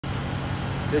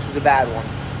This was a bad one.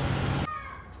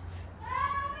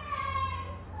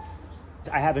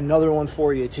 I have another one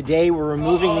for you. Today we're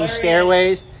removing these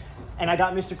stairways, and I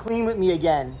got Mr. Clean with me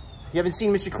again. You haven't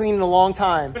seen Mr. Clean in a long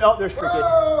time. Oh, there's Cricket.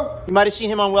 You might have seen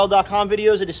him on Weld.com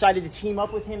videos. I decided to team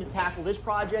up with him to tackle this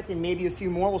project and maybe a few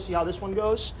more. We'll see how this one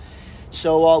goes.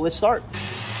 So let's start.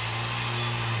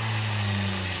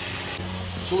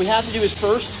 So what we have to do is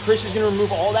first, Chris is going to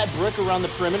remove all that brick around the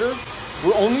perimeter.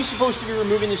 We're only supposed to be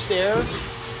removing the stair,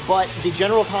 but the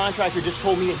general contractor just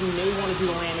told me that he may want to do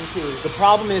the landing too. The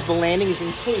problem is the landing is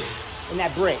encased in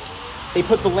that brick. They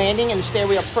put the landing and the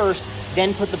stairway up first,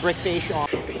 then put the brick fascia on.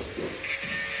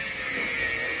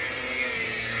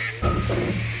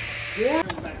 Yeah.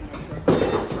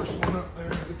 First one up there,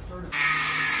 get started.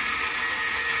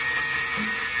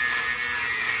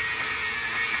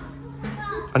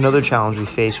 Another challenge we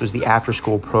faced was the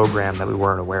after-school program that we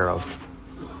weren't aware of.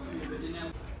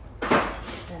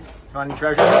 Found any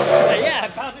treasure? Yeah, I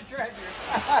found a treasure.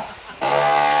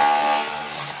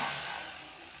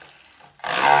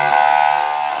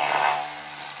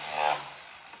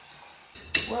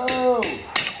 Whoa!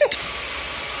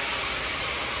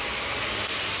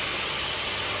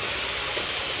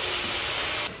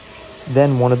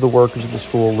 Then one of the workers at the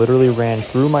school literally ran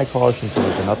through my caution tape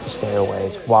and up the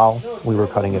stairways while we were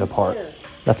cutting it apart.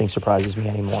 Nothing surprises me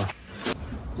anymore. Do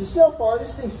you see how far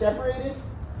this thing separated?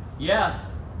 Yeah.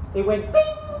 It went bing!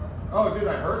 Oh, dude,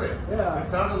 I heard it. Yeah. It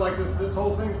sounded like this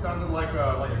whole thing sounded like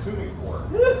a tuning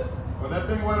fork. When that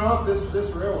thing went off,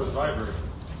 this rail was vibrating.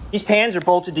 These pans are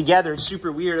bolted together. It's super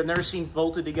weird. I've never seen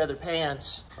bolted together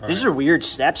pans. These are weird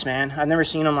steps, man. I've never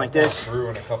seen them like this. Through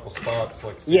in a couple spots,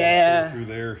 like yeah, through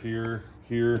there, here.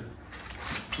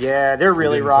 Yeah, they're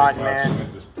really rotten,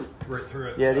 man. Just right through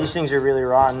it. Yeah, so. These things are really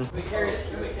rotten. Can we carry it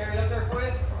up there for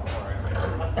you? All right,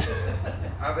 man.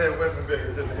 I've had women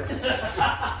bigger than this.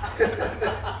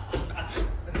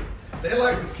 They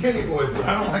like the skinny boys, but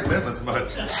I don't like them as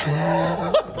much.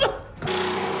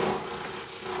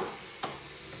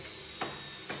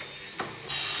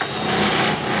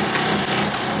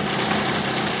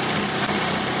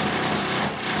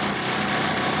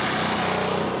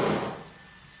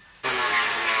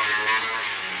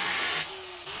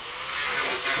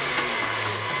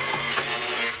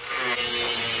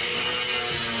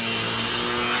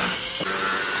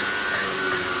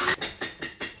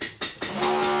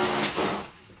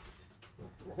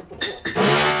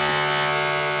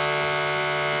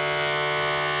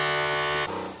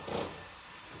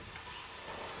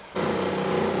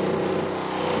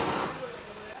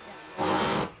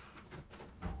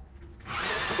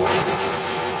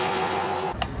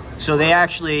 So they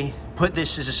actually put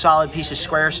this as a solid piece of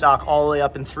square stock all the way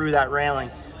up and through that railing.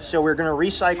 So we're going to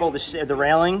recycle the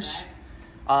railings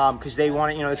because they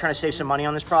want to, they're trying to save some money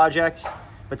on this project.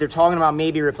 But they're talking about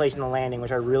maybe replacing the landing,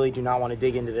 which I really do not want to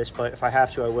dig into this, but if I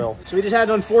have to, I will. So we just had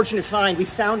an unfortunate find. We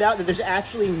found out that there's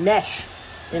actually mesh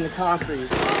in the concrete.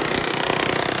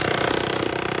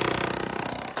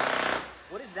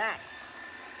 What is that?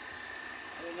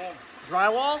 I don't know.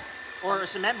 Drywall or a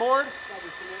cement board? Probably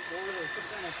cement board or some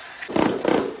kind of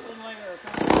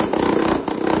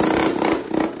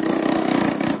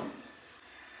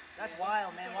That's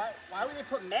wild, man. Why would they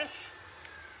put mesh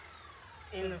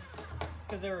in?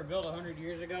 Because they were built 100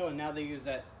 years ago, and now they use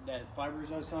that fibers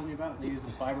I was telling you about. They use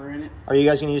the fiber in it. Are you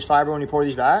guys gonna use fiber when you pour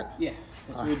these back? Yeah,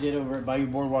 that's what we did over at Bayou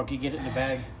Boardwalk. You get it in the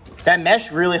bag. That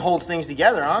mesh really holds things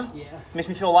together, huh? Yeah. Makes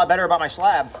me feel a lot better about my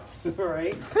slab.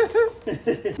 Right.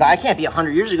 But I can't be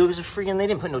 100 years ago because they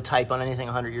didn't put no type on anything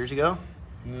 100 years ago.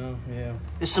 No, yeah.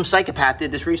 Some psychopath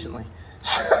did this recently.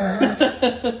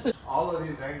 All of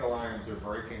these angle irons are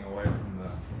breaking away from the...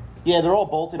 Yeah, they're all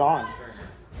bolted on.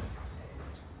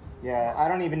 Yeah, I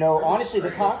don't even know. Honestly,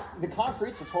 the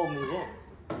concrete's what's holding these in.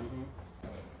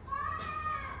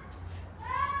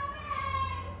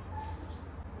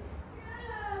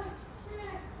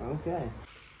 Okay.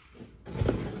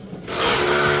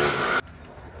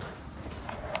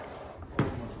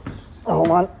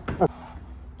 Hold on.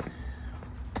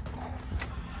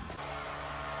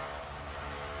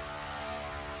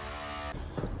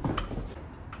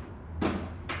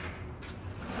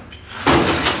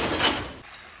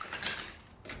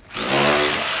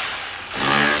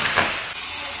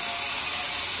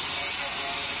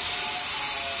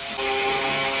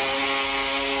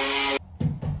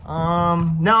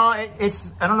 No, I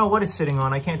don't know what it's sitting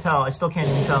on. I can't tell. I still can't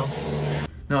even tell.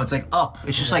 No, it's like up.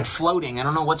 It's just like floating. I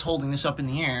don't know what's holding this up in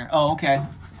the air. Oh, okay.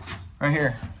 Right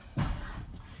here.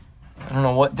 I don't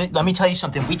know what. Let me tell you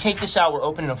something. We take this out, we're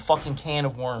opening a fucking can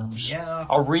of worms. Yeah.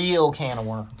 A real can of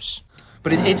worms.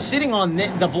 But it's sitting on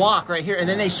the block right here, and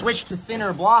then they switched to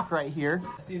thinner block right here.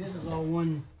 See, this is all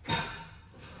one.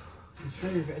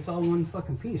 It's all one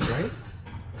fucking piece, right?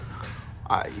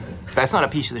 That's not a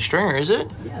piece of the stringer, is it?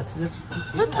 Yes.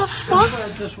 What the fuck?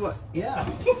 Just what? Yeah.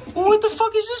 Well, what the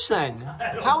fuck is this then?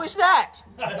 How is that?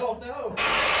 I don't know.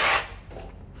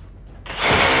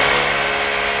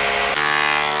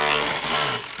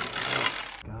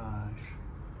 Gosh.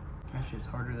 That shit's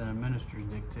harder than a minister's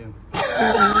dick, too.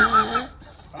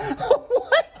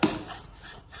 What? Did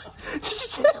you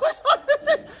say it was harder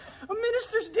than a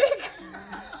minister's dick?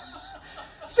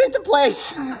 Sit the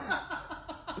place.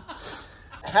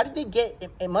 How did they get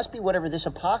it? It must be whatever this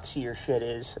epoxy or shit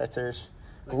is that there's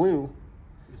glue.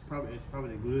 It's probably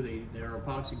the glue their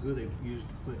epoxy glue they used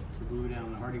to glue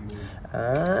down the hardy board.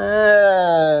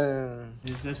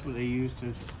 That's what they use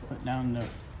to put down the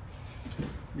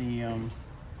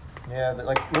yeah,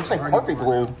 like looks like carpet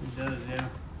glue. It does, yeah.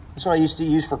 That's what I used to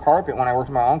use for carpet when I worked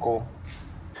with my uncle.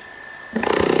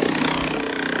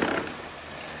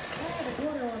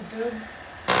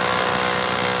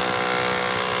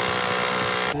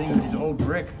 These old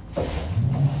brick.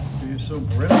 They're so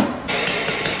brittle.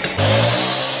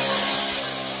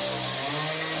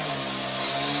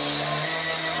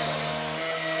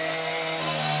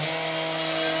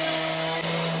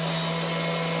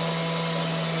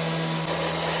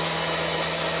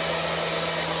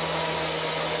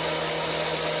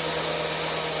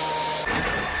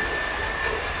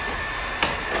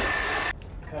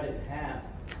 Cut it in half.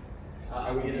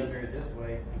 I would get under it this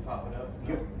way and pop it up.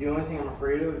 The only thing I'm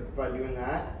afraid of by doing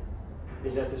that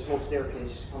is that this whole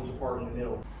staircase comes apart in the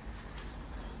middle.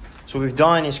 So what we've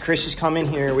done is Chris has come in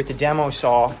here with the demo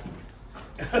saw.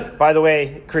 By the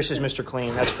way, Chris is Mr.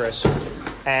 Clean. That's Chris.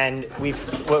 And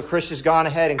Chris has gone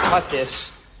ahead and cut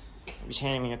this. He's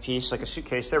handing me a piece, like a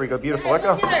suitcase. There we go. Beautiful. Let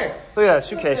go. Look at that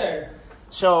suitcase.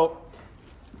 So,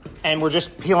 and we're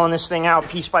just peeling this thing out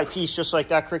piece by piece, just like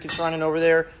that. Cricket's running over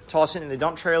there, tossing it in the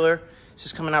dump trailer. This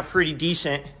is coming out pretty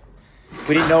decent.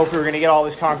 We didn't know if we were going to get all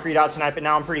this concrete out tonight, but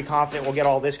now I'm pretty confident we'll get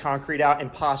all this concrete out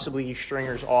and possibly these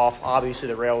stringers off. Obviously,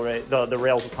 the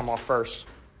rails will come off first.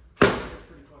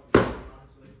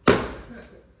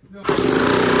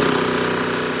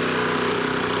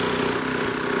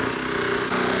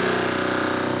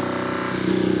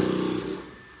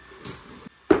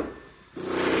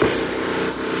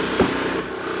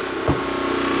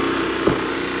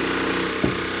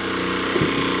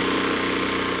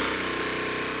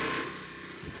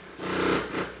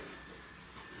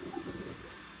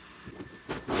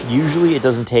 Usually it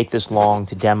doesn't take this long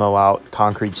to demo out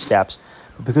concrete steps,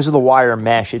 but because of the wire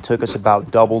mesh, it took us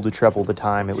about double to triple the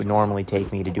time it would normally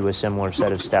take me to do a similar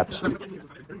set of steps.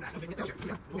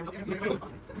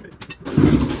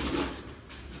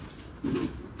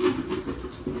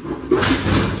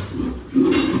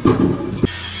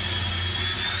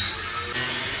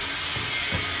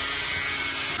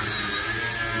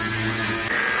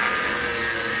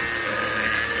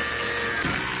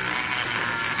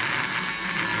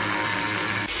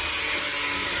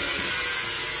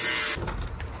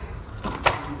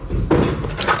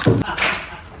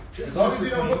 As long as you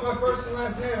don't put my first and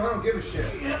last name, I don't give a shit.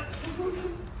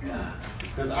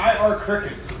 Because I are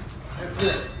Cricket. That's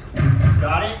it.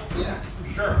 Got it? Yeah.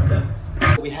 Sure.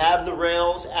 We have the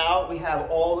rails out. We have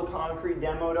all the concrete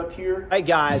demoed up here. All right,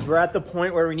 guys, we're at the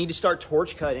point where we need to start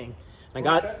torch cutting. I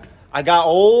got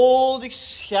old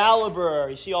Excalibur.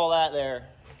 You see all that there?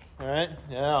 All right,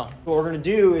 yeah. What we're gonna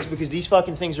do is, because these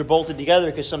fucking things are bolted together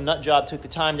because some nut job took the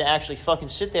time to actually fucking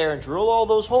sit there and drill all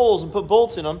those holes and put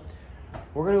bolts in them,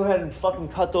 we're gonna go ahead and fucking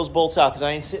cut those bolts out because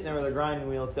I ain't sitting there with a grinding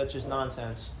wheel because that's just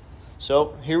nonsense.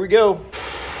 So here we go.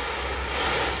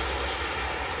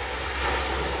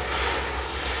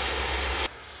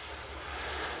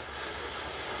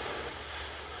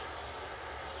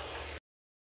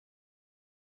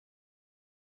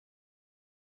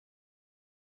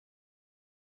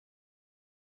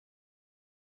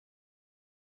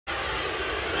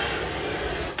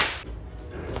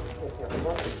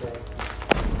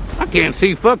 I can't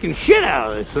see fucking shit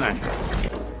out of this thing.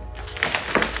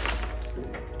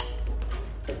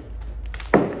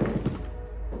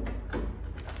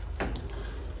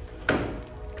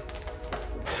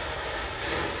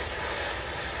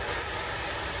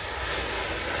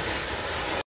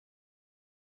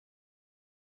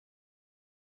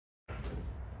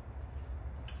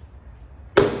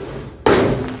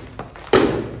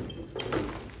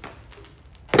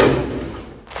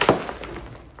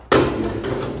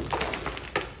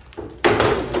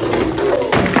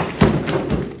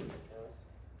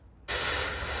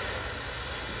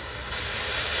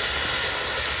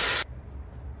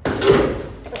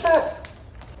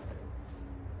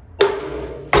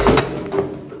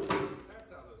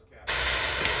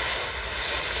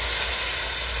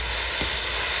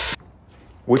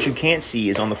 What you can't see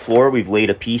is on the floor, we've laid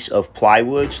a piece of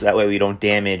plywood, so that way we don't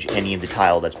damage any of the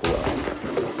tile that's below. I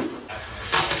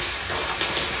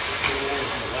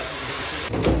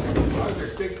was there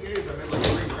 6 days, I made like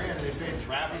 $3,000, and they paid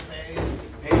travel pay,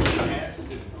 paid the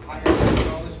test, and hired and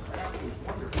all this crap. It was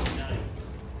wonderful.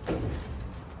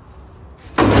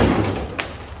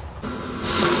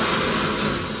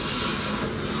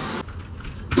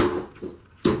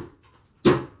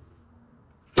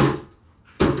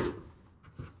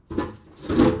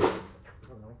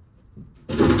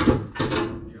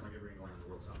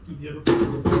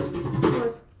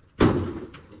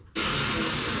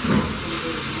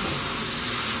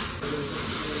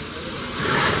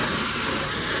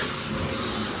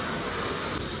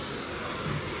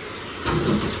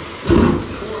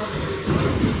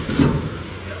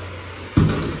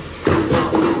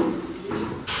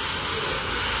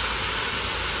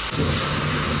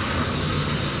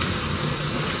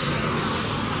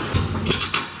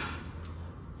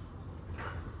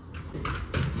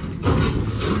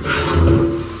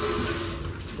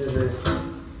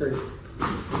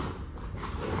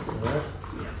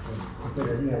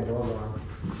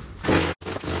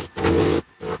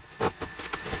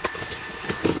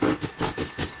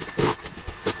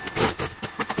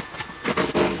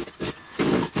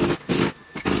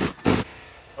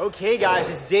 Okay guys,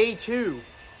 it's day 2.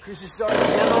 Chris is starting to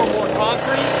demo more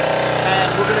concrete,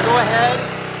 and we're gonna go ahead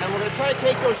and we're gonna try to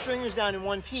take those stringers down in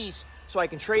one piece so I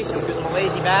can trace them, because I'm a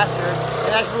lazy bastard,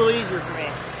 and that's a little easier for me.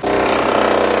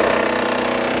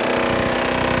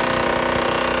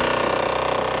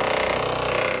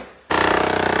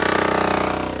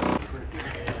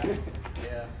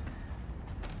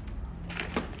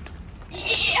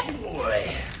 Yeah,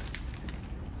 boy.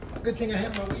 Good thing I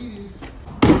have my Wheaties.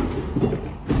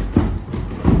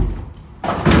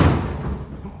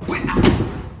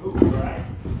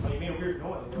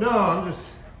 No,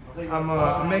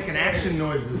 I'm making action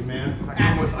noises, man.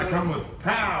 I come with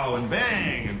pow and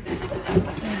bang and.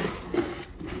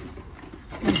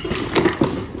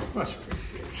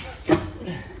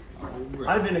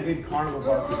 I'd have been a good carnival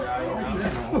barker guy, you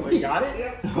know. You got it?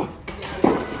 Yep. All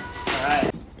right.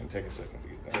 It's gonna take a second to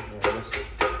get back.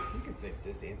 You can fix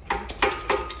this, Anthony.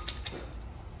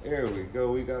 There we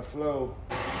go. We got flow.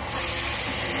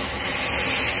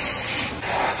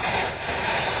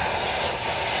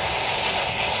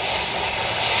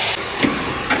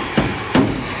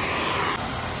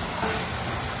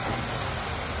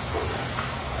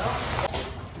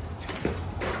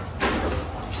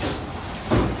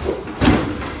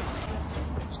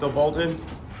 Still bolted?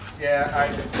 Yeah,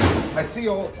 I see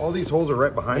all these holes are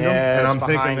right behind them, and I'm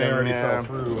thinking they already fell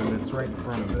through, and it's right in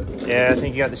front of it. Yeah, I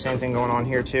think you got the same thing going on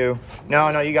here too. No,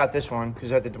 you got this one,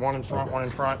 because you had the one in front, one in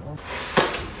front. You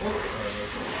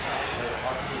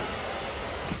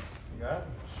got it?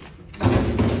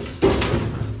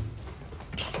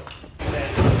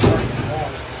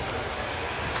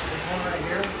 This one right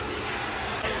here.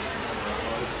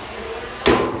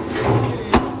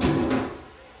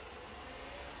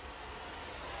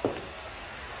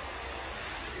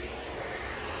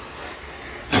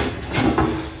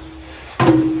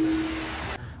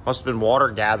 Must have been water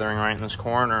gathering right in this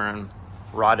corner and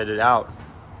rotted it out.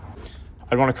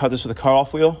 I'd want to cut this with a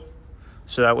cutoff wheel,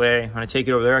 so that way when I take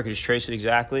it over there, I can just trace it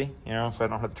exactly, you know, so I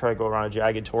don't have to try to go around a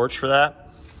jagged torch for that.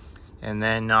 And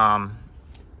then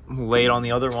lay it on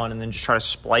the other one and then just try to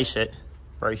splice it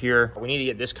right here. We need to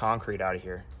get this concrete out of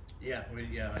here. Yeah,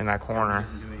 in that corner.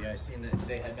 Yeah, I seen that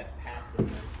they had that packed in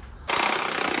there.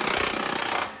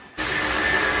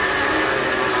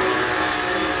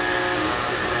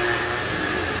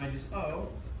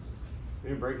 We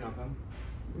didn't break nothing.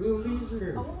 Little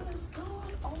laser. Oh, it's good.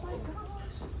 Oh my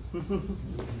gosh.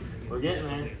 We're getting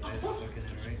there.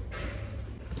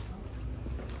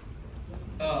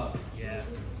 Oh, yeah.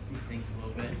 He stinks a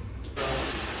little bit.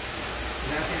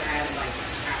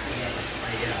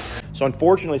 So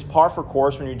unfortunately, it's par for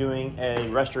course when you're doing a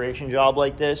restoration job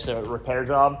like this, a repair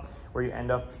job, where you end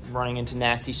up running into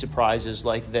nasty surprises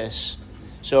like this.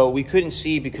 So we couldn't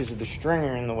see, because of the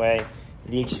stringer in the way,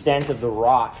 the extent of the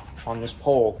rot on this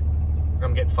pole.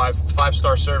 I'm getting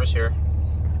five-star service here.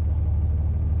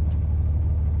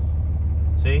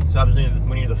 See? So happens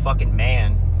when you're the fucking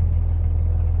man.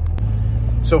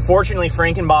 So fortunately,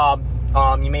 Frank and Bob,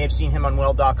 you may have seen him on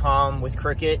Weld.com with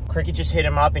Cricket. Cricket just hit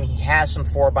him up, and he has some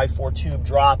 4x4 tube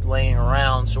drop laying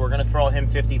around. So we're gonna throw him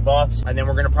 50 bucks, and then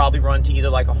we're gonna probably run to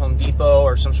either like a Home Depot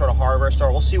or some sort of hardware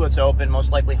store. We'll see what's open,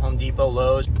 most likely Home Depot,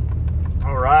 Lowe's.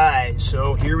 All right,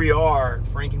 so here we are,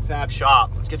 Frank and Fab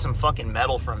shop. Let's get some fucking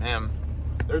metal from him.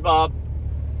 There's Bob.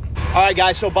 All right,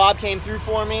 guys, so Bob came through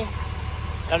for me.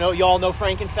 I know y'all know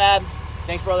Frank and Fab.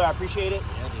 Thanks, brother. I appreciate it.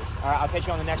 All right, I'll catch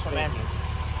you on the next one, man.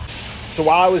 So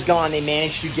while I was gone, they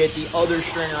managed to get the other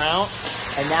stringer out,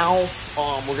 and now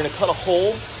we're gonna cut a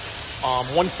hole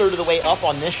 1/3 of the way up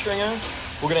on this stringer.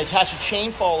 We're gonna attach a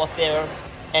chain fall up there,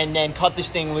 and then cut this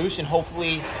thing loose, and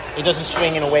hopefully it doesn't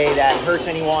swing in a way that hurts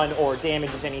anyone or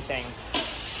damages anything.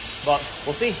 But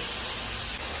we'll see.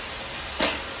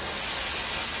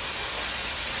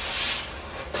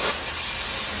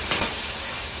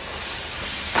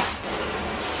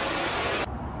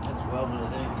 That's welded, I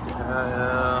think.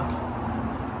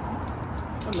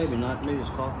 Oh, maybe not. Maybe it's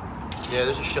caulk. Yeah,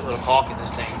 there's a shitload of caulk in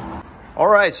this thing. All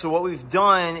right, so what we've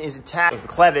done is attach a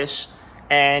clevis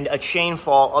and a chain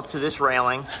fall up to this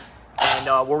railing. And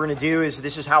what we're gonna do is,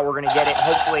 this is how we're gonna get it,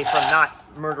 hopefully from not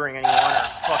murdering anyone or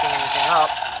fucking anything up.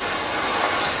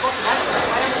 Fucking, that's a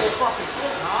flammable fucking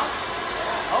thing, huh?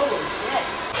 Holy shit.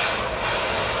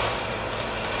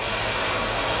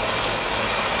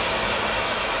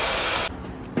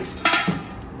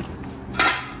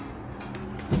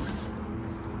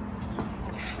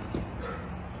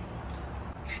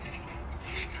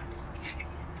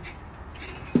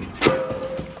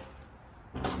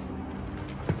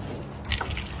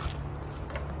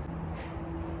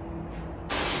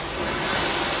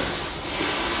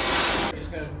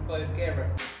 Play the camera.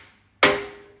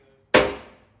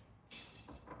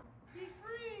 Be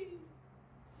free.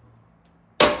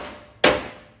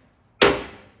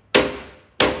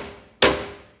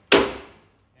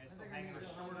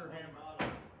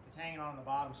 It's hanging on the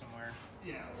bottom somewhere.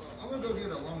 Yeah, well, I'm gonna go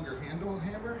get a longer handle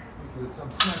hammer because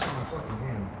I'm smacking my fucking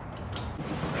hand.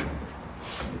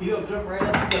 You don't jump right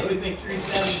up so we make sure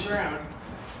he's down the ground.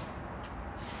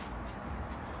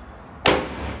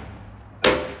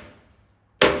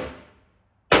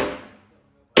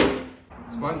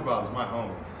 SpongeBob's my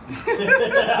home.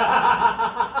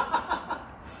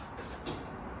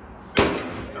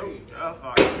 Oh,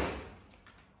 fuck.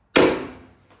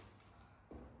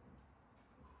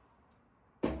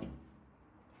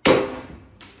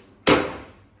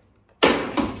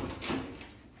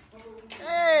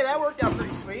 Hey, that worked out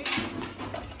pretty sweet.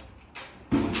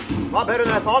 A lot better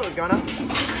than I thought it was gonna.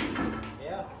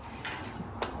 Yeah.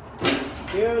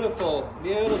 Beautiful,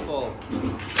 beautiful.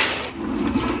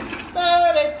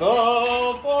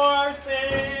 Beautiful for our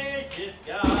spacious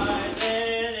skies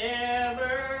and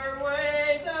ever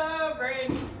waves of grain.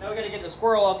 Now we gotta get the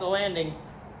squirrel off the landing.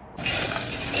 Just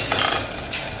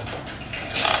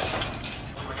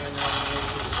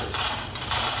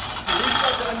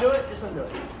undo it, just undo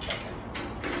it.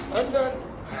 Undone.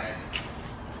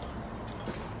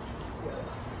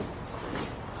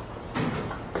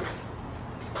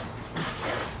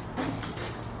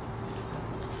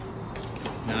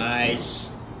 Nice.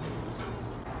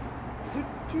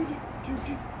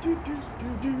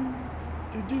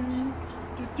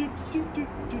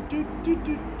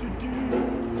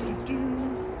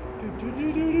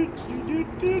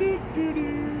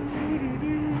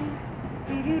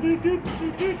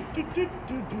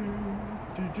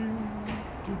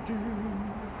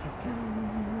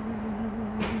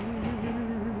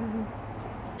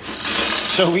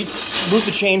 So we move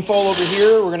the chain fall over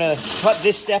here. We're gonna cut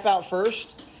this step out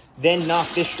first, then knock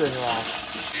this stringer off.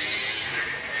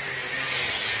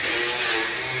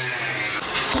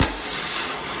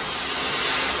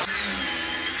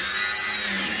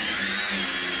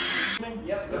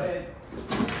 Yep, go ahead.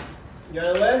 You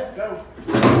got it away? Go.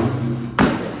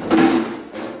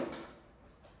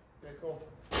 Okay, cool.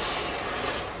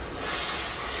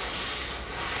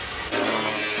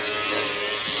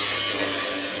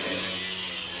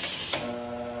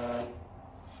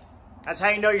 That's how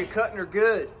you know you're cutting her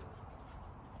good.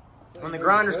 When the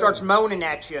grinder starts moaning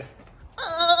at you.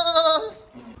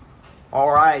 All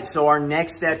right, so our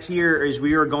next step here is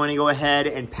we are going to go ahead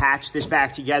and patch this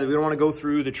back together. We don't want to go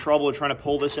through the trouble of trying to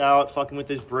pull this out, fucking with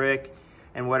this brick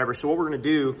and whatever. So what we're going to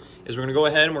do is we're going to go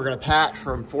ahead and we're going to patch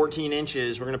from 14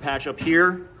 inches. We're going to patch up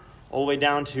here all the way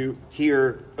down to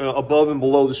here, above and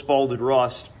below the spalded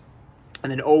rust, and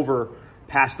then over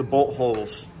past the bolt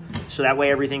holes. So that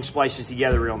way everything splices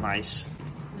together real nice.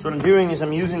 So what I'm doing is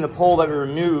I'm using the pole that we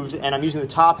removed, and I'm using the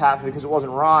top half of it because it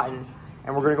wasn't rotten.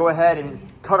 And we're gonna go ahead and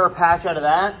cut our patch out of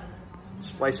that,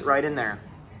 splice it right in there.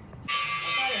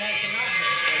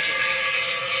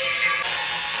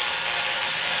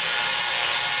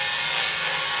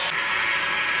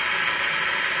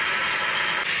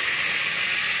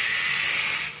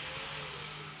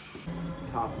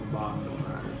 Top and bottom don't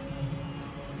matter.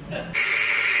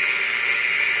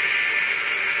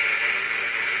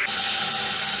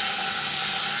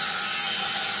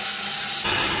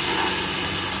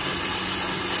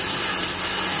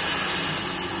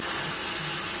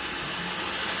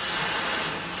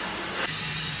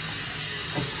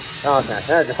 Oh, okay.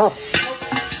 There we go.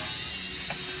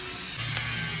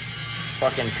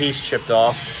 Fucking piece chipped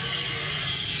off.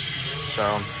 So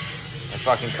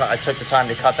I took the time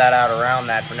to cut that out around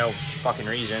that for no fucking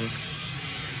reason.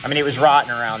 I mean, it was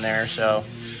rotten around there, so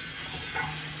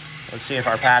let's see if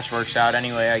our patch works out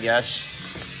anyway, I guess.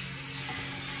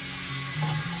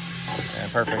 Yeah,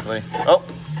 perfectly. Oh,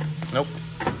 nope.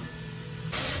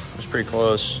 It was pretty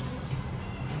close.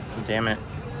 Damn it.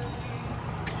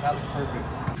 That was perfect.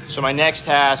 So my next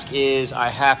task is I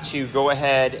have to go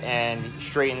ahead and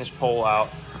straighten this pole out.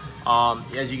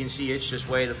 As you can see, it's just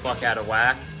way the fuck out of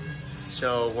whack.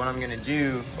 So what I'm gonna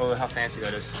do, oh, how fancy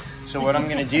that is. So what I'm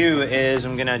gonna do is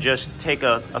I'm gonna just take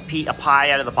a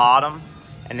pie out of the bottom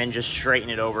and then just straighten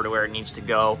it over to where it needs to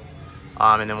go.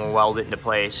 And then we'll weld it into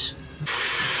place.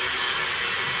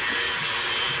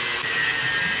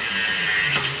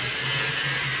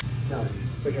 No,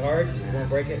 push it hard, you won't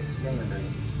break it.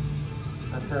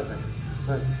 That's perfect.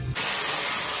 Good.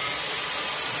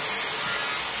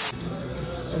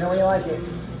 You know where you like it.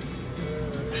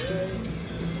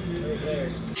 Right there.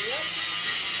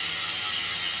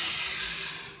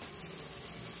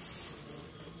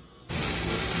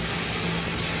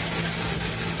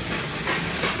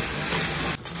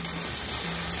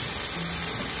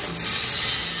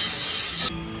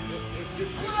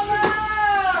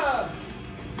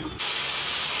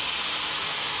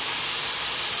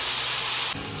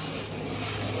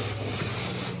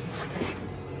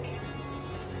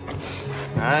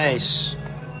 Nice.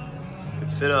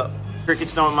 Good fit up.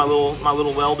 Cricket's done with my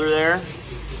little welder there.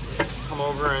 Come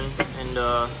over and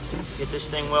get this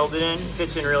thing welded in.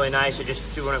 Fits in really nice.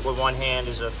 Just doing it with one hand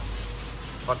is a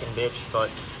fucking bitch, but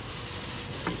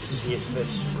you can see it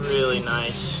fits really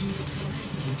nice.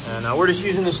 And we're just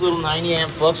using this little 90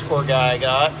 amp flux core guy I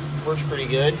got. Works pretty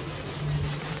good.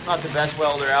 It's not the best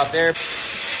welder out there.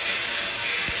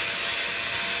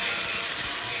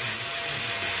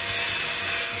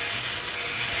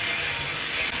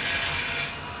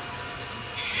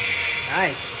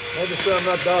 Nice. Make sure I'm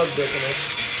not dog dicking it.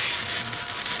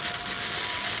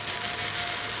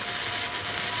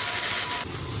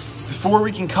 Before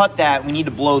we can cut that, we need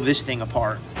to blow this thing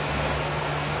apart.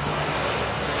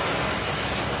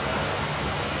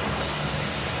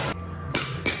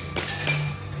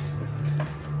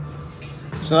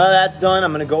 So now that's done,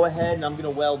 I'm gonna go ahead and I'm gonna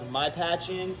weld my patch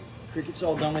in. Cricket's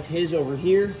all done with his over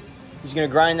here. He's gonna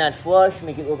grind that flush,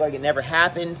 make it look like it never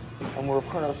happened. And we're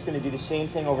just gonna do the same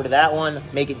thing over to that one,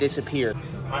 make it disappear.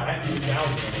 I had to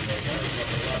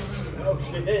oh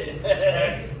shit.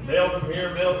 Mailed them here,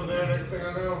 mailed them there, next thing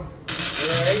I know.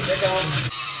 Alright, they're gone.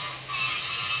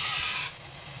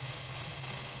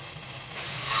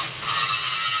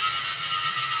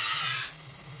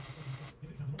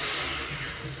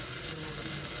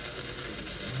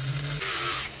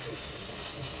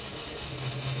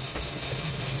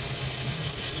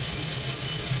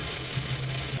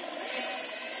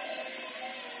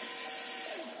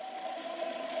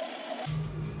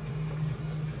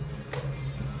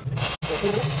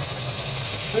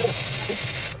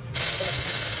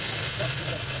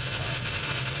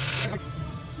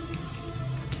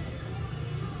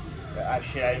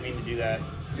 Shit, I didn't mean to do that.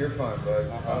 You're fine, bud.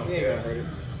 I don't care. Hurt it.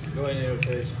 Go ahead and do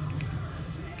it,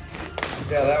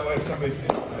 Yeah, that way if somebody sees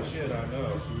my shit, I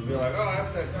know. You'll be like, oh,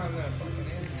 that's that time that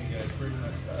fucking Anthony guy's freaking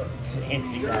my stuff.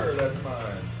 Anthony sure, guy. that's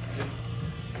fine.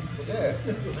 Yeah.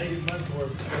 Ladies month for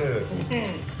it.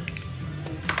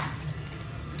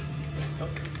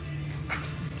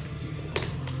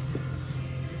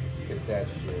 Get that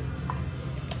shit.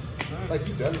 Like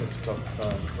you've done this a couple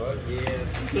times, bud.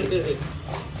 Yeah.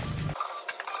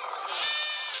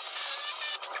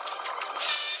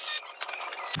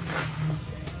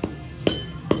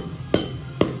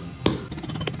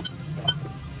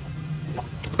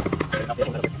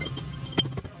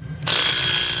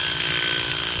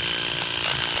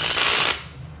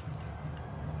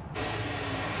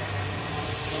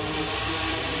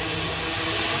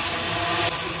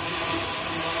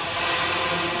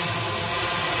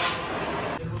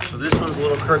 So this one's a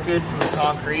little crooked from the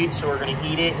concrete, so we're gonna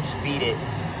heat it and just beat it.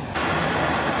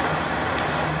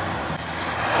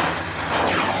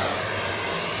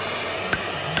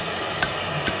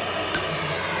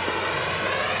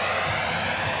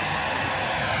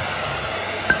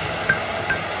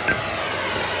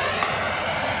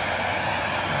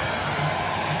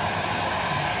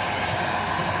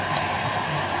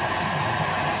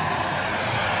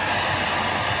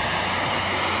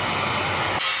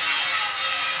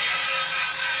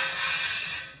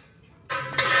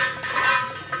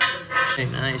 Okay,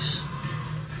 nice.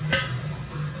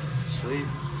 Sweet.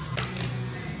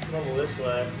 Bubble this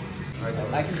way.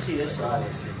 I can see this side.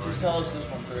 Just tell us this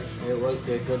one first. It was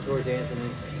good. Go towards Anthony.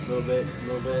 A little bit.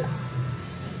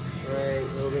 Right,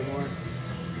 a little bit more.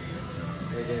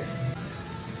 Right there.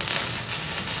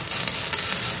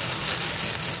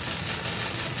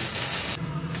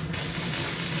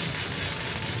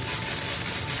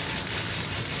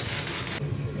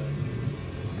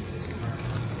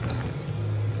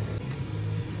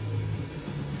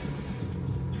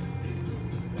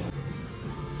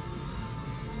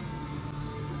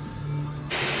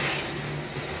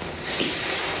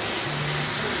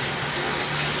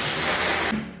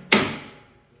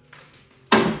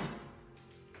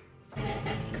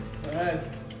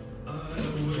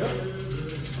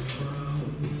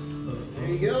 There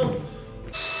you go.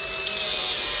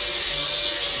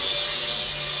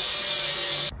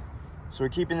 So we're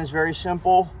keeping this very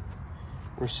simple.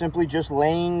 We're simply just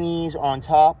laying these on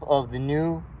top of the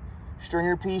new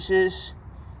stringer pieces,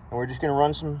 and we're just gonna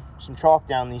run some chalk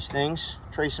down these things,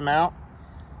 trace them out,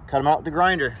 cut them out with the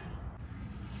grinder.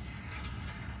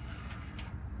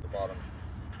 The bottom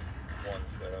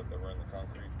ones that were in the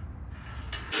concrete.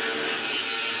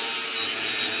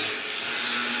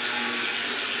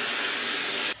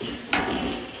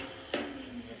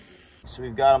 So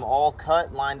we've got them all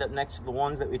cut, lined up next to the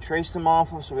ones that we traced them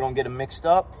off of so we don't get them mixed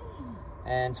up.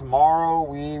 And tomorrow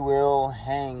we will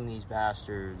hang these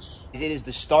bastards. It is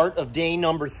the start of day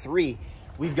number 3.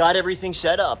 We've got everything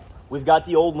set up. We've got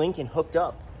the old Lincoln hooked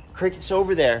up. Cricket's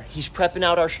over there. He's prepping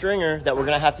out our stringer that we're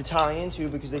gonna have to tie into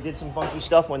because they did some funky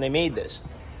stuff when they made this.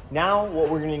 Now what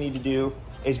we're gonna need to do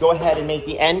is go ahead and make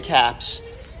the end caps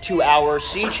to our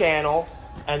C channel,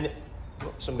 and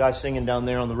some guy singing down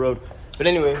there on the road. But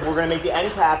anyway, we're gonna make the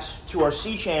end caps to our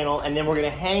C channel, and then we're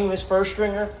gonna hang this first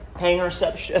stringer, hang our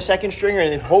second stringer,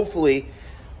 and then hopefully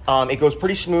it goes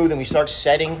pretty smooth and we start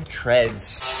setting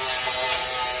treads.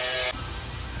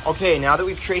 Okay, now that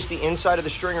we've traced the inside of the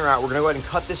stringer out, we're gonna go ahead and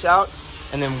cut this out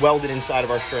and then weld it inside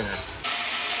of our stringer.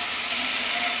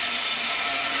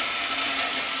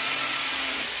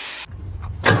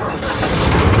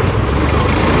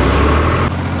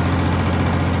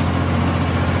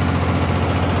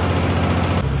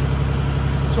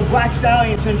 So Black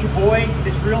Stallion sent your boy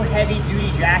this real heavy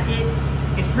duty jacket.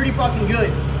 It's pretty fucking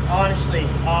good, honestly.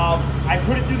 I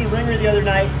put it through the ringer the other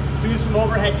night, doing some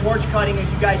overhead torch cutting, as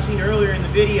you guys seen earlier in the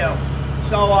video.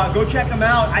 So go check them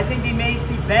out. I think they made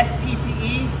the best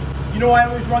PPE. You know, I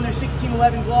always run their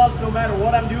 1611 gloves, no matter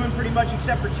what I'm doing, pretty much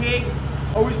except for TIG.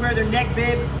 Always wear their neck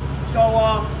bib. So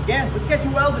yeah, let's get to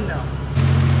welding now.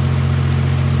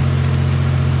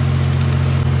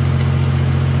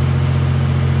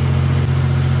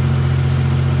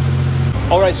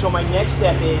 All right, so my next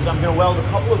step is I'm gonna weld a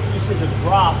couple of pieces of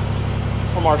drop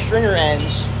from our stringer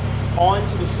ends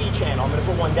onto the C channel. I'm gonna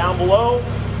put one down below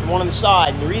and one on the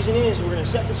side. And the reason is we're gonna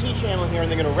set the C channel here and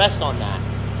they're gonna rest on that.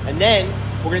 And then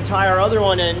we're gonna tie our other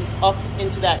one in up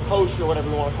into that post or whatever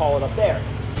we wanna call it up there.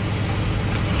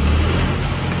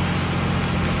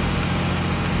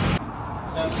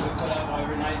 Stuff we put up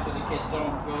every night so the kids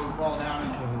don't go and fall down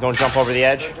and Don't jump over the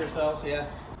edge. hurt themselves, yeah.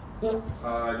 Do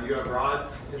you have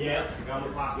rods? Yeah, I got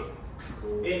my pocket.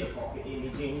 Cool. In the pocket, in the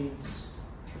jeans.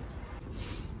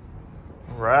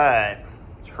 All right,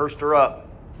 let's hearse her up.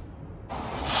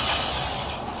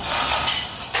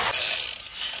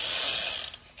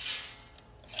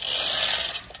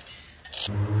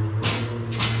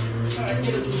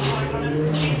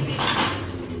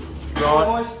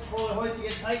 Hold the hoist to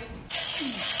get tight.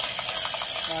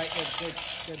 Alright, good.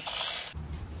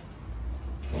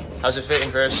 How's it fitting,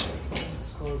 Chris? It's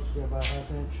close to about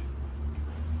 ½ inch.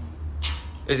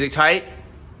 Is it tight?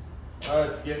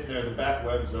 It's getting there. The back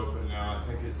web's open now. I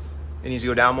think it's... It needs to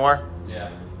go down more?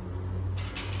 Yeah.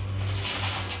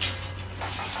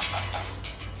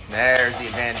 There's the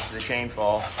advantage to the chain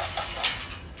fall.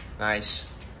 Nice.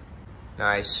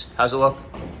 Nice. How's it look?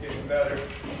 It's getting better.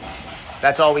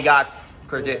 That's all we got,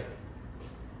 Cricket.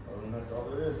 Other than that's all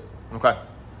there is. Okay.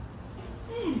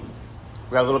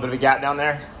 We got a little bit of a gap down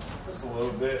there. Just a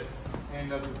little bit. And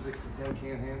nothing 6 to 10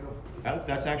 can't handle.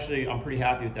 That's actually, I'm pretty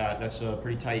happy with that. That's a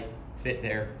pretty tight fit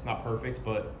there. It's not perfect,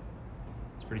 but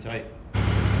it's pretty tight.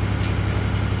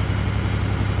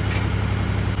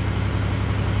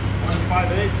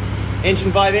 5/8. Inch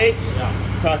and 5/8? Yeah.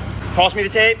 Okay. Toss me the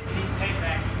tape. Tape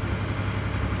back.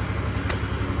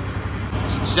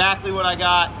 That's exactly what I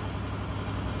got.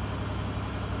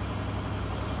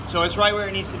 So it's right where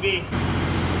it needs to be.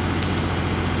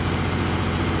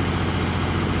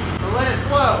 So let it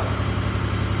flow.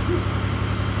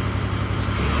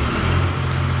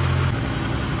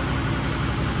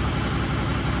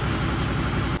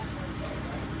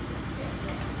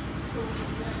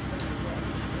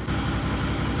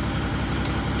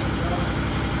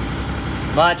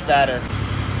 Much better.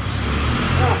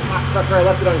 Oh, sucker, I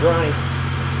left it on grind.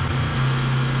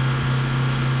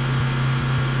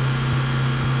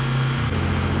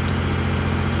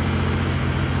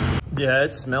 Yeah,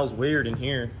 it smells weird in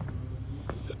here.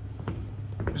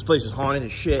 This place is haunted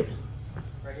as shit.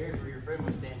 Right here is where your friend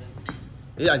was standing.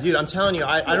 Yeah, dude, I'm telling you,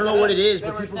 I don't know what it is, but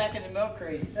They were people... stacking the milk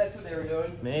crates. That's what they were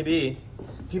doing. Maybe.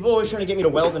 People always trying to get me to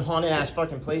weld in haunted ass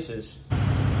fucking places.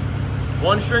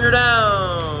 One stringer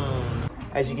down.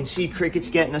 As you can see, Cricket's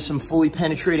getting us some fully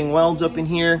penetrating welds up in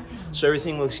here, so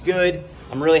everything looks good.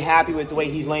 I'm really happy with the way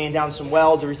he's laying down some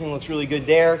welds. Everything looks really good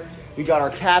there. We got our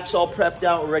caps all prepped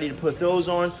out. We're ready to put those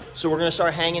on. So we're gonna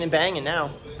start hanging and banging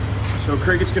now. So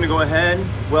Cricket's gonna go ahead,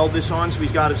 weld this on, so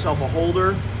he's got himself a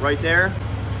holder right there.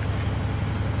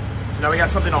 So now we got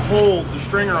something to hold the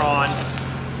stringer on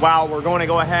while we're going to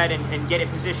go ahead and get it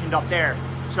positioned up there.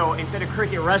 So instead of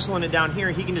Cricket wrestling it down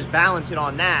here, he can just balance it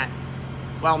on that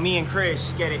while me and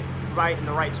Chris get it right in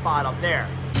the right spot up there.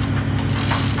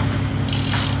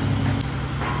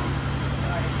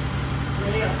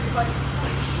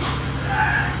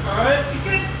 All right, you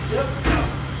good? Yep.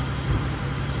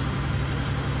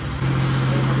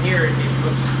 From here, it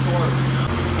looks forward.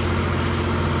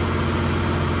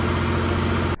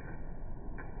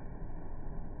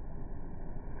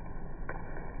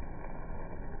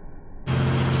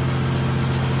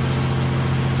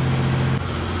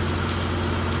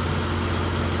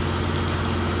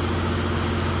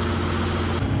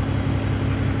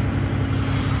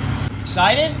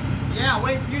 Excited? Yeah,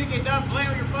 wait for you to get done. Play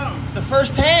with your phone. It's the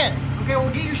first pan. Okay, well,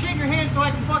 get your shit in your hand so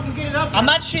I can fucking get it up there. I'm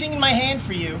not shitting in my hand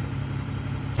for you.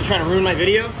 You trying to ruin my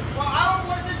video? Well, I don't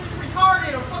want this is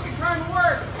retarded. I'm fucking trying to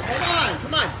work. Hold on,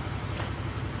 come on.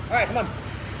 All right, come on.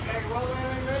 Okay, roll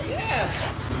everything ready? Yeah.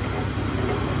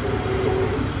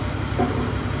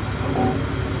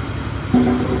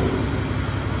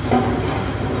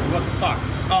 What the fuck?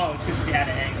 Oh, it's because it's at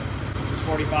an angle. It's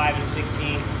 45 and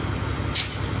 16.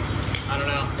 I don't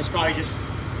know. It's probably just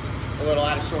a little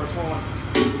out of sorts. Hold on.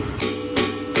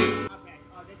 Okay.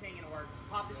 Oh, this ain't gonna work.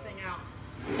 Pop this thing out.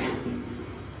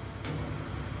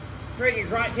 Great. You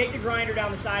take the grinder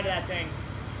down the side of that thing.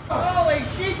 Holy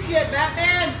sheep shit,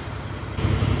 Batman!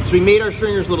 So we made our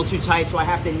stringers a little too tight, so I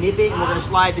have to nip it, and we're gonna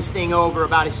slide this thing over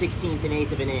about 1/16 and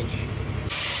 1/8 of an inch.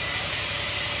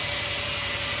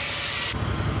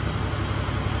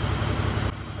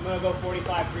 I'm gonna go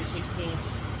 45 3/16.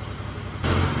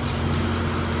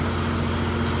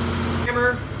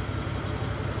 Hammer.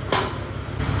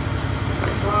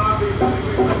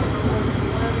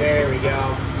 There we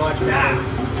go. Much better.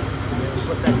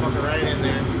 Slip that fucker right in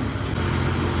there.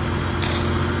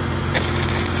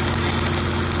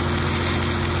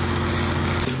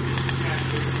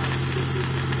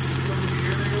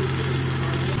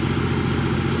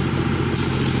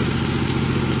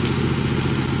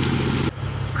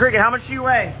 Cricket, how much do you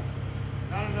weigh?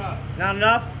 Not enough. Not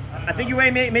enough? I think you weigh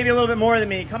maybe a little bit more than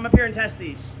me. Come up here and test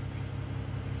these.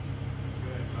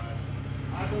 Good, bud.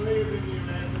 I believe in you,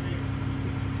 Anthony.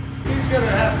 He's gonna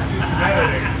have to do some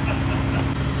editing.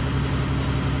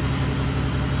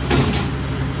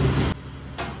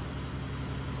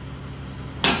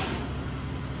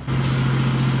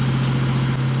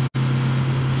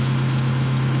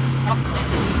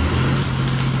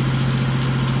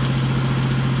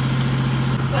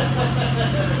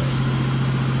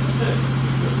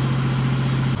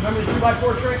 Remember the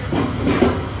 2x4 trick?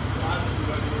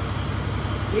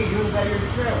 Yeah, you doing better in the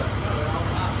trailer.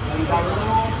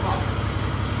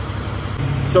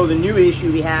 So the new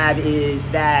issue we have is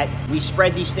that we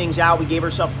spread these things out. We gave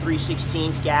ourselves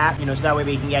 3/16 gap, so that way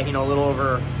we can get, a little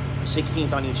over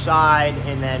 1/16 on each side,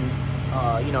 and then,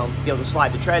 be able to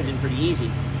slide the treads in pretty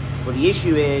easy. Well, the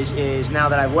issue is now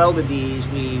that I've welded these,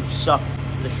 we've sucked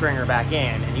the stringer back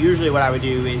in. And usually what I would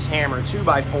do is hammer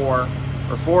 2x4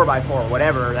 or 4x4 or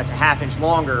whatever, that's a 1/2 inch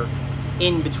longer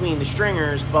in between the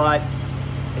stringers, but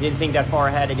I didn't think that far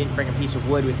ahead. I didn't bring a piece of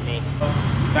wood with me.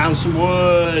 Found some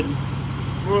wood.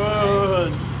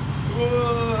 Wood.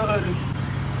 Wood.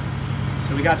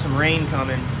 So we got some rain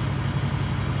coming. I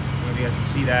don't know if you guys can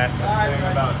see that.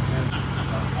 Saying about 10.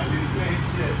 I do the same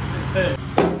shit.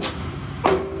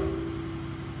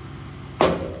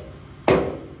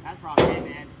 That's probably it,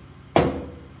 man.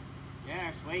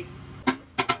 Yeah, sweet.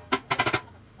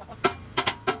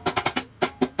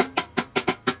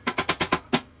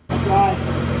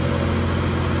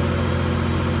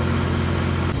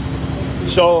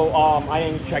 So, I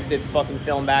didn't check the fucking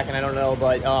film back, and I don't know,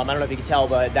 but I don't know if you can tell,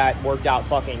 but that worked out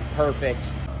fucking perfect.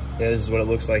 Yeah, this is what it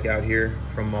looks like out here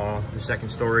from the second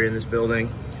story in this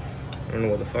building. I don't know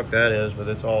what the fuck that is, but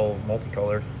it's all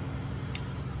multicolored.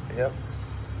 Yep.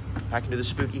 back into the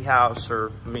spooky house,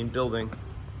 or I mean building.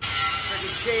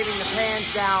 Cricket's shaving the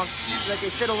pans down so that they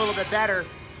fit a little bit better.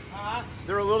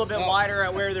 They're a little bit wider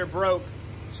at where they're broke.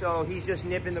 So he's just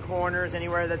nipping the corners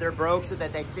anywhere that they're broke so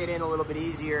that they fit in a little bit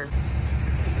easier.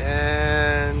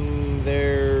 And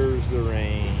there's the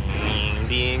rain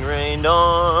being rained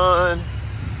on.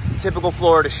 Typical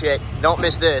Florida shit. Don't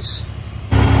miss this. So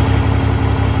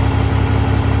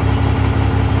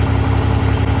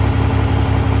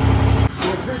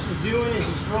what Chris is doing is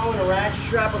he's throwing a ratchet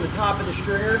strap on the top of the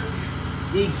stringer.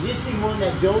 The existing one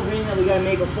that dove in that we gotta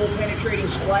make a full penetrating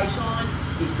splice on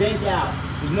is bent out.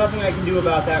 There's nothing I can do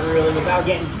about that really without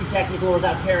getting too technical,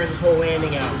 without tearing this whole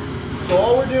landing out. So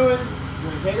all we're doing,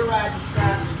 we're gonna take a ratchet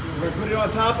strap, we're gonna put it on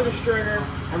top of the stringer,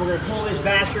 and we're gonna pull this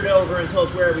bastard over until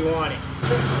it's where we want it.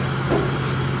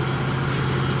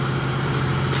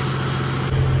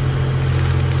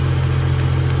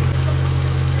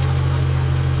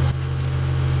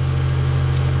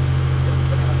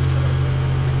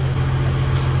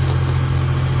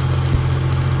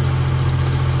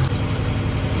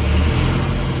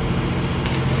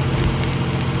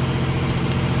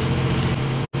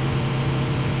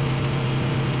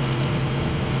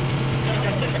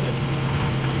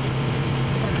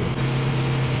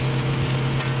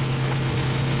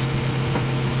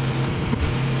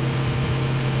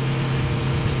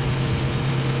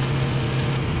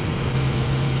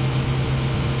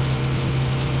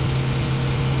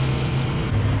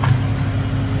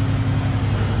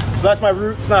 So that's my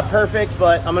route. It's not perfect,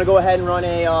 but I'm gonna go ahead and run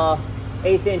a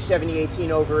 1/8 inch 70/18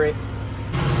 over it.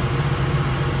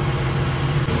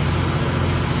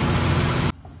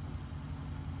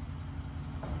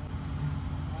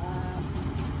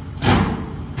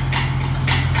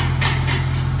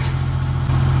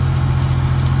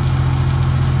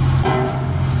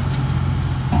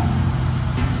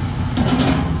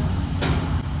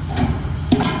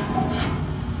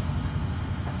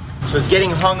 So it's getting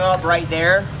hung up right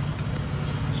there.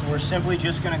 So we're simply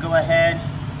just gonna go ahead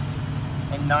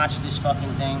and notch this fucking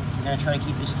thing. We're gonna try to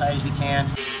keep it as tight as we can.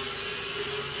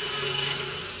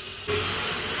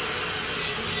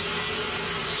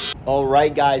 All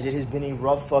right, guys, it has been a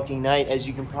rough fucking night, as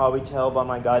you can probably tell by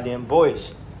my goddamn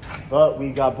voice. But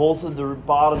we got both of the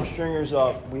bottom stringers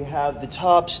up. We have the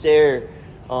top stair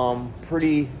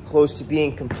pretty close to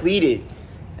being completed.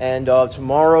 And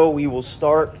tomorrow we will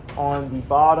start on the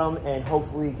bottom and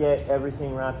hopefully get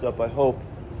everything wrapped up, I hope.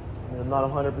 I'm not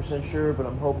 100% sure, but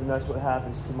I'm hoping that's what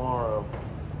happens tomorrow.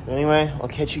 But anyway, I'll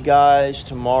catch you guys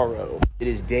tomorrow. It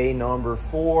is day number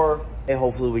 4, and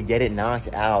hopefully we get it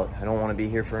knocked out. I don't want to be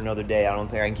here for another day. I don't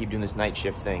think I can keep doing this night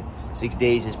shift thing. 6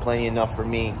 days is plenty enough for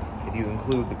me if you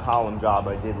include the column job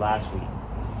I did last week.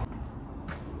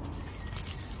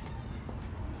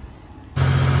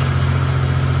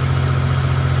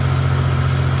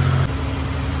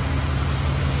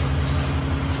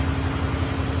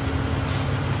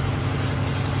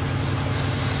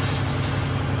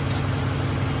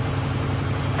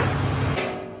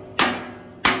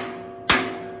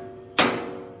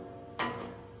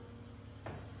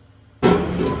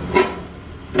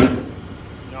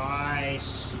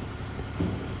 Nice.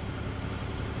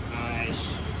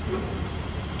 Nice.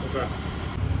 Okay.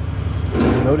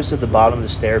 Notice at the bottom of the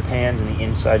stair pans and the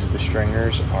insides of the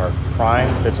stringers are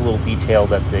primed. That's a little detail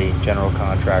that the general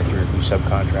contractor who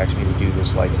subcontracts me to do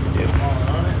this likes to do.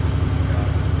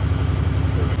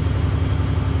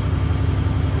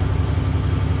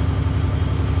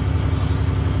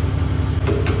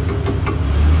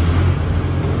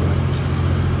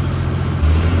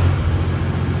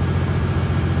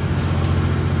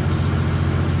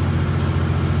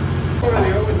 One of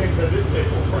the only things I did pay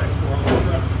full price for on the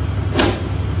truck.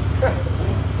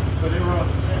 But they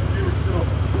were still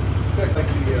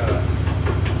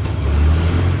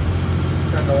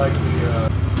kind of like the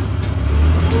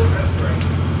that's right.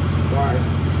 Why?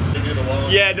 They did a long.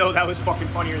 Yeah, no, that was fucking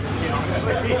funnier than me,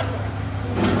 honestly.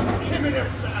 Give me them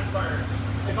sideburns.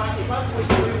 If I was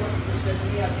doing what you just said to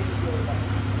me, I think it would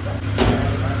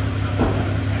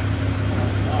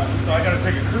So I gotta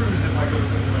take a cruise if I go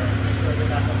somewhere. Make sure I get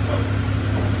back on boat.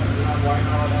 Why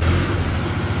not?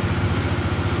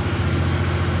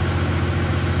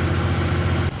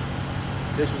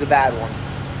 This was a bad one.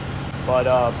 But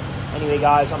anyway,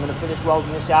 guys, I'm gonna finish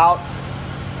welding this out.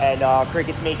 And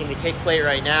Cricket's making the kick plate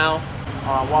right now.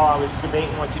 While I was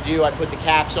debating what to do, I put the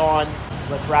caps on.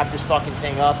 Let's wrap this fucking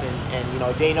thing up. And you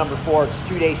know, day number 4, it's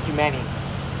 2 days too many.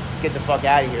 Let's get the fuck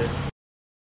out of here.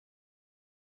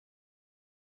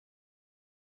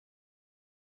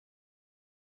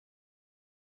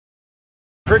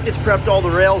 Cricket's prepped all the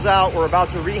rails out. We're about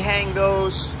to rehang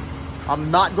those.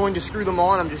 I'm not going to screw them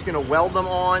on. I'm just going to weld them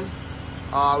on.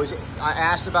 I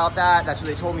asked about that. That's what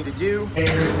they told me to do. Hey,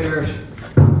 there.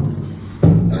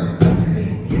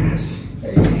 Yes.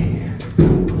 Hey.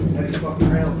 Heavy fucking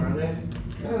rails, aren't they?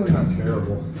 They're not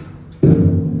terrible.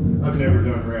 I've never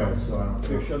done rails, so I don't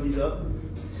Here, shove these up.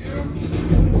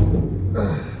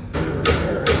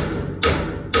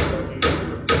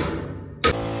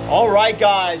 All right,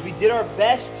 guys, we did our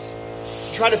best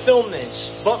to try to film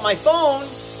this, but my phone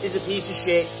is a piece of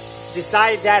shit.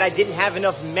 Decided that I didn't have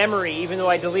enough memory, even though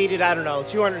I deleted, I don't know,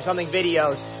 200 something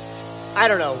videos. I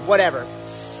don't know, whatever.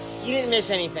 You didn't miss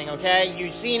anything, okay?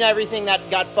 You've seen everything that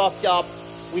got fucked up.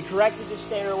 We corrected the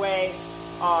stairway.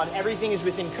 Everything is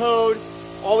within code.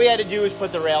 All we had to do was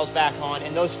put the rails back on,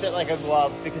 and those fit like a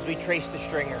glove because we traced the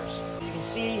stringers. As you can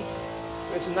see,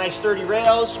 we have some nice sturdy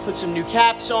rails, put some new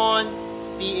caps on.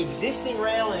 The existing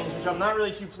railings, which I'm not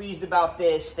really too pleased about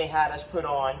this, they had us put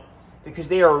on because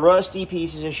they are rusty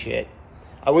pieces of shit.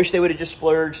 I wish they would have just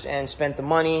splurged and spent the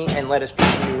money and let us put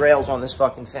some new rails on this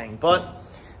fucking thing. But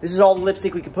this is all the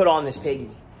lipstick we could put on this piggy.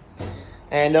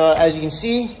 And as you can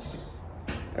see,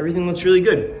 everything looks really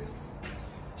good.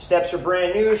 Steps are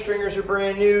brand new, stringers are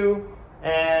brand new,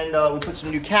 and we put some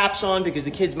new caps on because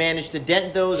the kids managed to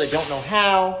dent those. I don't know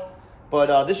how,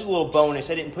 but this is a little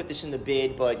bonus. I didn't put this in the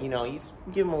bid, but you know, you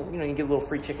give them, you give a little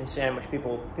free chicken sandwich.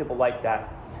 People like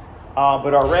that.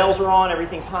 But our rails are on.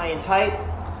 Everything's high and tight.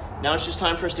 Now it's just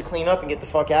time for us to clean up and get the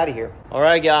fuck out of here. All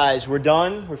right, guys, we're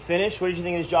done. We're finished. What did you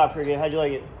think of this job, Cricket? How'd you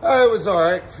like it? It was all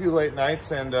right. A few late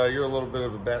nights, and you're a little bit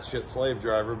of a batshit slave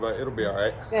driver, but it'll be all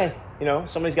right. Yeah,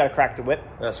 somebody's got to crack the whip.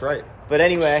 That's right. But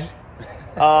anyway,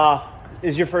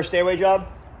 is your first stairway job?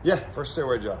 Yeah, first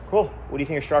stairway job. Cool. What do you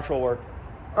think of structural work?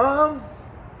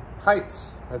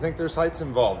 Heights. I think there's heights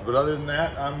involved, but other than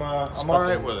that, I'm all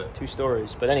right with it. 2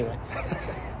 stories, but anyway.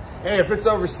 Hey, if it's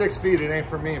over 6 feet, it ain't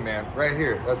for me, man. Right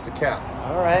here, that's the cap.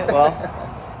 All right,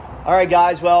 well. All right,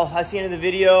 guys, well, that's the end of the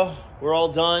video. We're all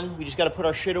done. We just got to put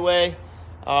our shit away.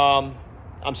 I'm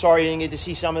sorry you didn't get to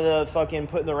see some of the fucking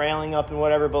putting the railing up and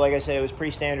whatever, but like I said, it was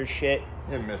pretty standard shit.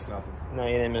 You didn't miss nothing. No,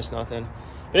 you didn't miss nothing.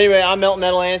 But anyway, I'm Melt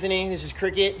Metal Anthony. This is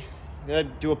Cricket. Go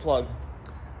do a plug.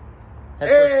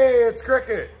 Hey, it's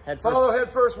Cricket. Follow Head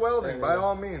First Welding, by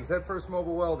all means. Head First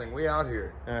Mobile Welding. We out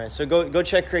here. All right, so go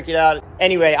check Cricket out.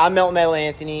 Anyway, I'm Melt Metal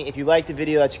Anthony. If you liked the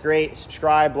video, that's great.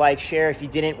 Subscribe, like, share. If you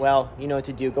didn't, well, you know what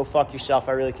to do. Go fuck yourself.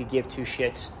 I really could give 2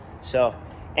 shits. So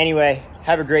anyway,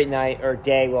 have a great night or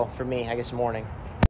day. Well, for me, I guess morning.